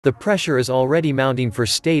The pressure is already mounting for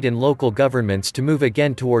state and local governments to move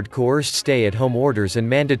again toward coerced stay-at-home orders and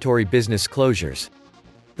mandatory business closures.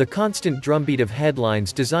 The constant drumbeat of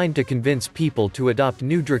headlines designed to convince people to adopt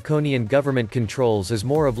new draconian government controls is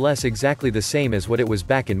more or less exactly the same as what it was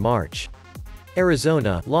back in March.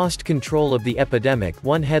 Arizona lost control of the epidemic,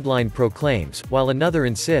 one headline proclaims, while another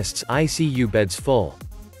insists ICU beds full.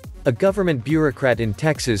 A government bureaucrat in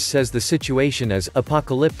Texas says the situation is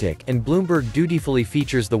apocalyptic, and Bloomberg dutifully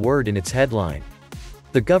features the word in its headline.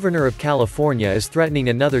 The governor of California is threatening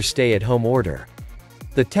another stay-at-home order.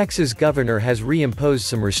 The Texas governor has reimposed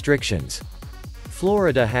some restrictions.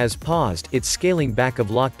 Florida has paused its scaling back of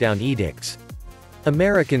lockdown edicts.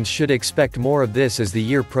 Americans should expect more of this as the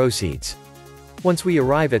year proceeds. Once we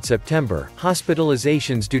arrive at September,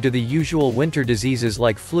 hospitalizations due to the usual winter diseases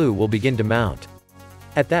like flu will begin to mount.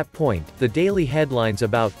 At that point, the daily headlines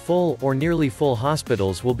about full or nearly full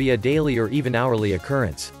hospitals will be a daily or even hourly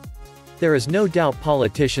occurrence. There is no doubt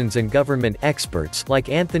politicians and government experts, like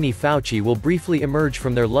Anthony Fauci, will briefly emerge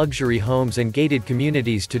from their luxury homes and gated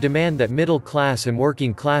communities to demand that middle-class and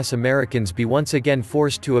working-class Americans be once again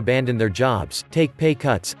forced to abandon their jobs, take pay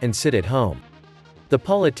cuts, and sit at home. The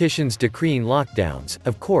politicians decreeing lockdowns,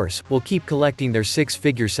 of course, will keep collecting their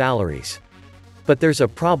six-figure salaries. But there's a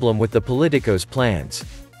problem with the politicos' plans.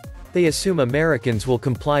 They assume Americans will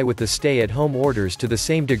comply with the stay-at-home orders to the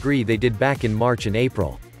same degree they did back in March and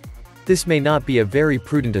April. This may not be a very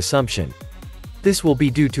prudent assumption. This will be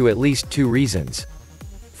due to at least two reasons.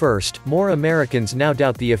 First, more Americans now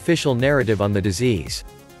doubt the official narrative on the disease.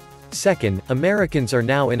 Second, Americans are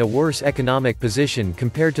now in a worse economic position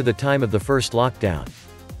compared to the time of the first lockdown.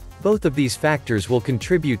 Both of these factors will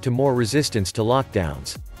contribute to more resistance to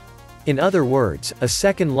lockdowns. In other words, a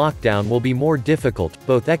second lockdown will be more difficult,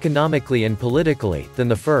 both economically and politically, than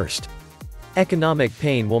the first. Economic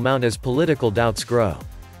pain will mount as political doubts grow.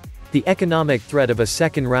 The economic threat of a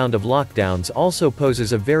second round of lockdowns also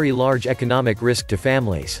poses a very large economic risk to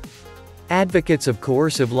families. Advocates of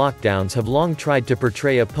coercive lockdowns have long tried to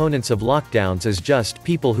portray opponents of lockdowns as just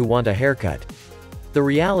people who want a haircut. The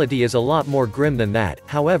reality is a lot more grim than that,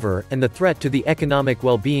 however, and the threat to the economic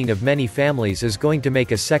well-being of many families is going to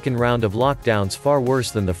make a second round of lockdowns far worse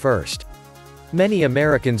than the first. Many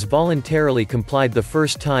Americans voluntarily complied the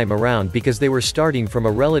first time around because they were starting from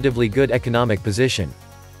a relatively good economic position.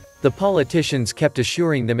 The politicians kept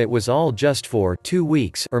assuring them it was all just for 2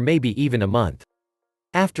 weeks or maybe even a month.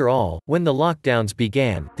 After all, when the lockdowns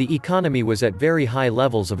began, the economy was at very high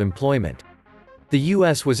levels of employment. The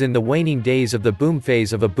US was in the waning days of the boom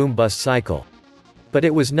phase of a boom-bust cycle. But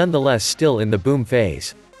it was nonetheless still in the boom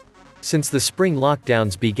phase. Since the spring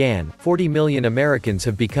lockdowns began, 40 million Americans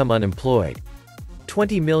have become unemployed.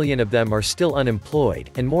 20 million of them are still unemployed,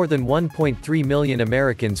 and more than 1.3 million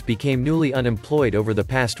Americans became newly unemployed over the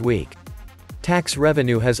past week. Tax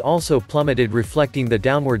revenue has also plummeted, reflecting the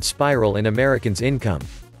downward spiral in Americans' income.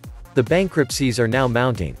 The bankruptcies are now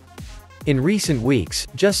mounting. In recent weeks,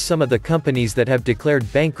 just some of the companies that have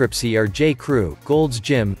declared bankruptcy are J.Crew, Gold's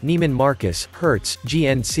Gym, Neiman Marcus, Hertz,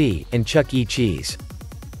 GNC, and Chuck E. Cheese.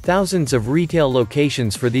 Thousands of retail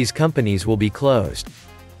locations for these companies will be closed.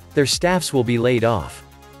 Their staffs will be laid off.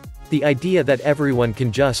 The idea that everyone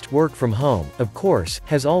can just work from home, of course,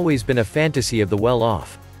 has always been a fantasy of the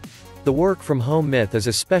well-off. The work-from-home myth is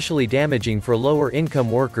especially damaging for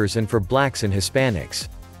lower-income workers and for blacks and Hispanics.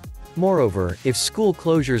 Moreover, if school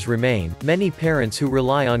closures remain, many parents who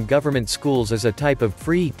rely on government schools as a type of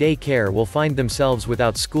free daycare will find themselves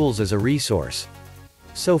without schools as a resource.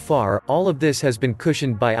 So far, all of this has been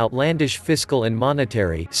cushioned by outlandish fiscal and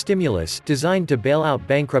monetary stimulus designed to bail out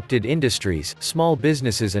bankrupted industries, small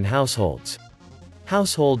businesses and households.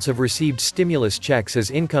 Households have received stimulus checks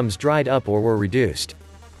as incomes dried up or were reduced.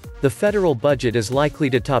 The federal budget is likely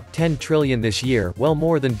to top $10 trillion this year, well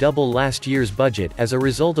more than double last year's budget, as a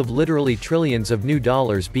result of literally trillions of new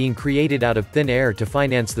dollars being created out of thin air to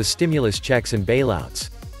finance the stimulus checks and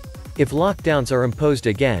bailouts. If lockdowns are imposed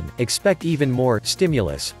again, expect even more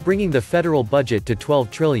stimulus, bringing the federal budget to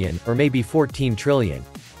 $12 trillion, or maybe $14 trillion.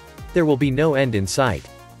 There will be no end in sight.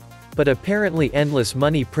 But apparently endless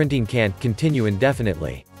money printing can't continue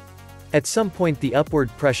indefinitely. At some point the upward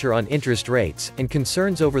pressure on interest rates, and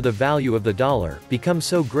concerns over the value of the dollar, become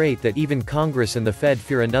so great that even Congress and the Fed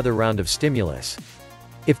fear another round of stimulus.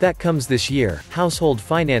 If that comes this year, household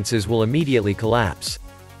finances will immediately collapse.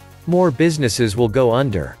 More businesses will go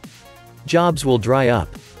under. Jobs will dry up.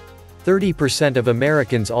 30% of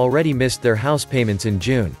Americans already missed their house payments in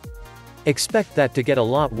June. Expect that to get a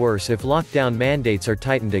lot worse if lockdown mandates are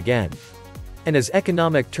tightened again. And as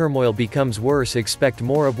economic turmoil becomes worse, expect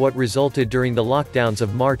more of what resulted during the lockdowns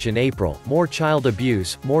of March and April: more child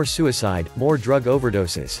abuse, more suicide, more drug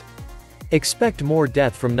overdoses. Expect more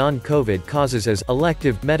death from non-COVID causes as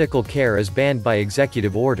elective medical care is banned by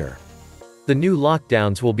executive order. The new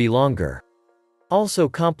lockdowns will be longer. Also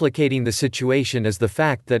complicating the situation is the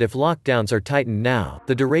fact that if lockdowns are tightened now,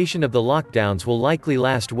 the duration of the lockdowns will likely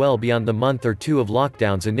last well beyond the month or two of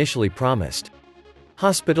lockdowns initially promised.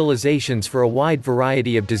 Hospitalizations for a wide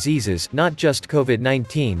variety of diseases, not just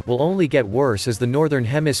COVID-19, will only get worse as the Northern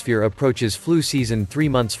Hemisphere approaches flu season 3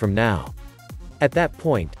 months from now. At that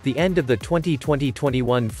point, the end of the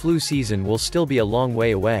 2020-21 flu season will still be a long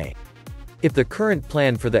way away. If the current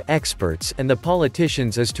plan for the experts and the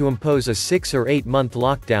politicians is to impose a 6 or 8 month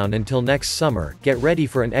lockdown until next summer, get ready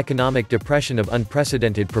for an economic depression of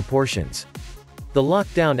unprecedented proportions. The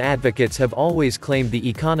lockdown advocates have always claimed the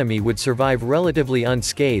economy would survive relatively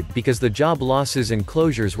unscathed because the job losses and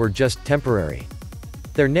closures were just temporary.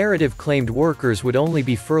 Their narrative claimed workers would only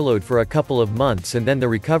be furloughed for a couple of months and then the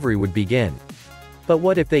recovery would begin. But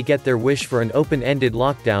what if they get their wish for an open-ended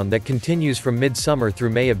lockdown that continues from midsummer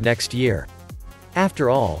through May of next year? After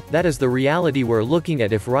all, that is the reality we're looking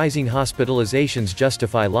at if rising hospitalizations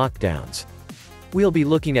justify lockdowns. We'll be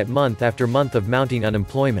looking at month after month of mounting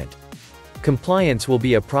unemployment. Compliance will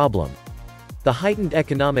be a problem. The heightened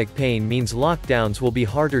economic pain means lockdowns will be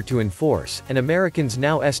harder to enforce, and Americans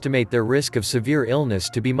now estimate their risk of severe illness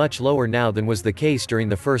to be much lower now than was the case during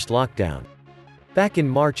the first lockdown. Back in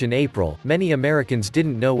March and April, many Americans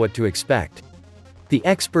didn't know what to expect. The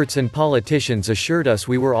experts and politicians assured us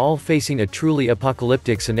we were all facing a truly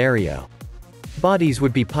apocalyptic scenario. Bodies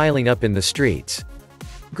would be piling up in the streets.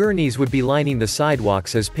 Gurneys would be lining the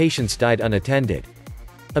sidewalks as patients died unattended.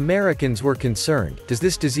 Americans were concerned: does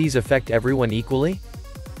this disease affect everyone equally?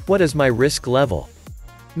 What is my risk level?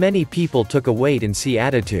 Many people took a wait-and-see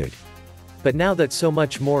attitude. But now that so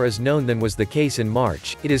much more is known than was the case in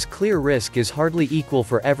March, it is clear risk is hardly equal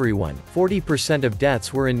for everyone. 40% of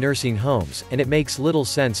deaths were in nursing homes, and it makes little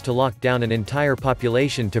sense to lock down an entire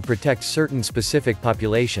population to protect certain specific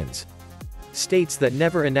populations. States that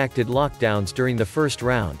never enacted lockdowns during the first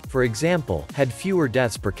round, for example, had fewer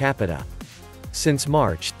deaths per capita. Since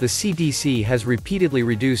March, the CDC has repeatedly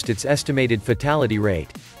reduced its estimated fatality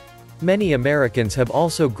rate. Many Americans have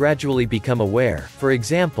also gradually become aware, for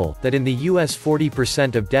example, that in the US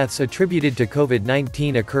 40% of deaths attributed to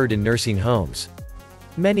COVID-19 occurred in nursing homes.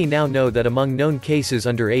 Many now know that among known cases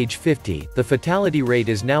under age 50, the fatality rate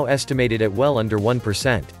is now estimated at well under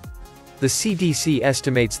 1%. The CDC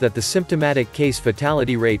estimates that the symptomatic case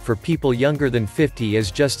fatality rate for people younger than 50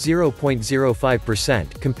 is just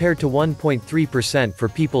 0.05%, compared to 1.3% for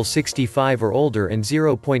people 65 or older and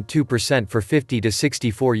 0.2% for 50 to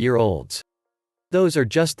 64-year-olds. Those are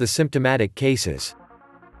just the symptomatic cases.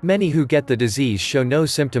 Many who get the disease show no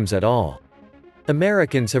symptoms at all.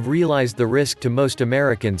 Americans have realized the risk to most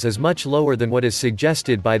Americans is much lower than what is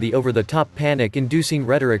suggested by the over-the-top panic-inducing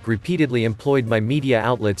rhetoric repeatedly employed by media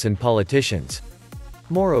outlets and politicians.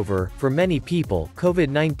 Moreover, for many people,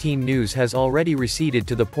 COVID-19 news has already receded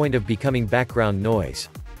to the point of becoming background noise.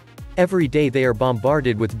 Every day they are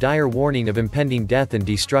bombarded with dire warning of impending death and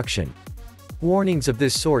destruction. Warnings of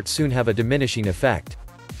this sort soon have a diminishing effect.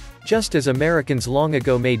 Just as Americans long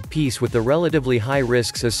ago made peace with the relatively high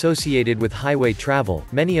risks associated with highway travel,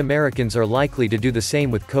 many Americans are likely to do the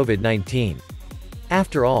same with COVID-19.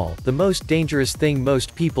 After all, the most dangerous thing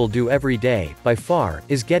most people do every day, by far,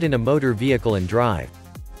 is get in a motor vehicle and drive.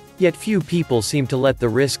 Yet few people seem to let the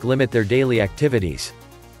risk limit their daily activities.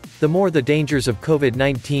 The more the dangers of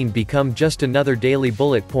COVID-19 become just another daily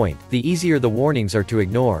bullet point, the easier the warnings are to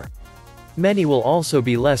ignore. Many will also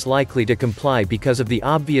be less likely to comply because of the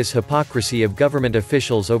obvious hypocrisy of government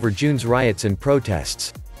officials over June's riots and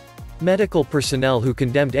protests. Medical personnel who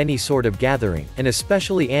condemned any sort of gathering, and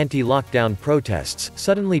especially anti-lockdown protests,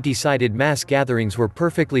 suddenly decided mass gatherings were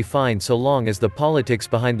perfectly fine so long as the politics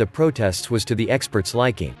behind the protests was to the experts'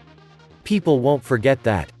 liking. People won't forget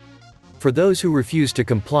that. For those who refuse to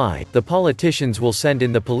comply, the politicians will send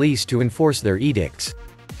in the police to enforce their edicts.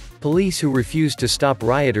 Police who refuse to stop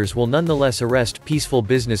rioters will nonetheless arrest peaceful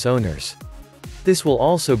business owners. This will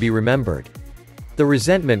also be remembered. The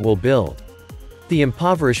resentment will build. The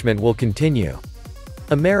impoverishment will continue.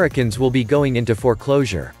 Americans will be going into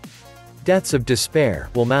foreclosure. Deaths of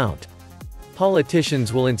despair will mount.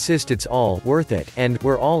 Politicians will insist it's all worth it, and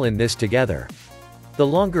we're all in this together. The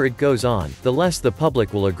longer it goes on, the less the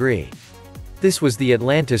public will agree. This was the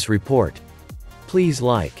Atlantis Report. Please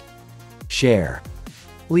like, share,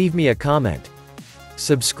 leave me a comment,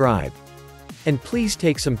 subscribe. And please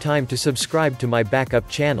take some time to subscribe to my backup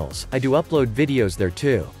channels, I do upload videos there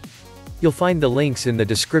too. You'll find the links in the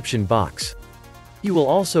description box. You will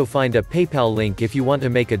also find a PayPal link if you want to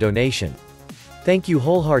make a donation. Thank you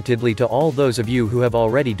wholeheartedly to all those of you who have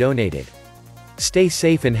already donated. Stay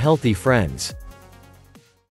safe and healthy, friends.